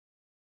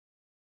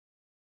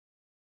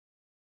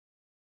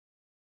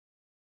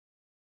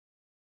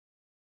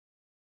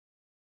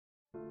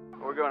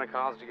We're going to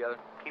college together.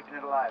 Keeping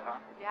it alive, huh?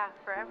 Yeah,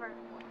 forever.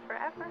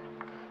 Forever.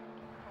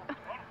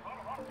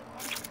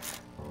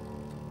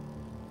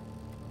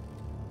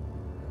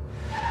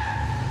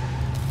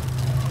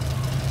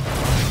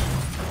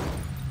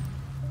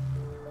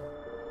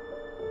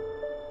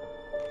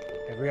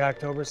 Every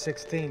October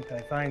 16th,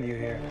 I find you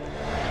here.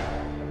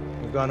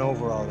 We've gone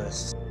over all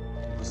this.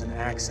 It was an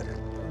accident.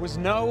 There was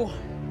no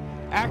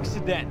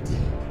accident.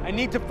 I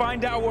need to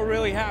find out what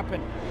really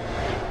happened.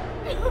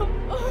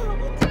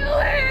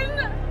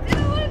 Dylan!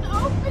 Dylan,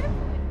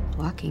 open!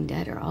 Walking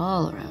Dead are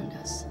all around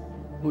us.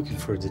 Looking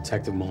for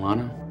Detective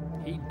Milano?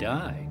 He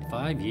died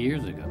 5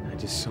 years ago. I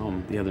just saw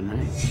him the other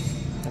night.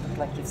 Does it look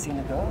like you've seen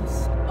a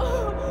ghost?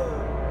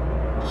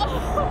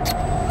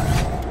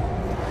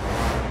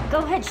 Go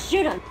ahead,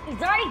 shoot him.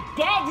 He's already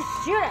dead.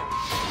 Just shoot him.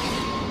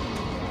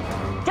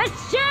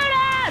 Just shoot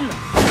him!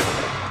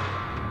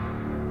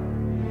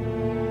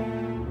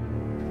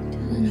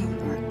 Dylan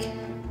O'Rourke.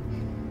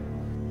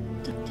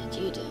 What did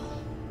you do?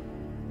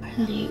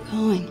 Where are you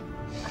going?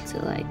 What's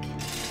it like?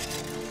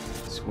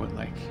 It's what,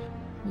 like?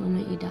 The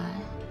moment you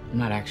die. I'm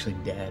not actually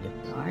dead.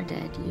 You are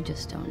dead. You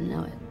just don't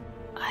know it.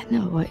 I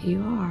know what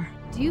you are.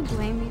 Do you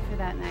blame me for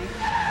that night?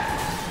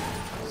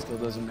 Still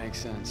doesn't make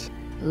sense.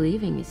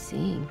 Believing is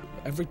seeing.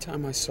 Every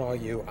time I saw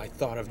you, I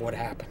thought of what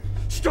happened.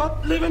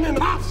 Stop living in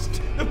the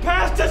past! The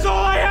past is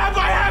all I have!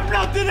 I have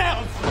nothing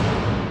else!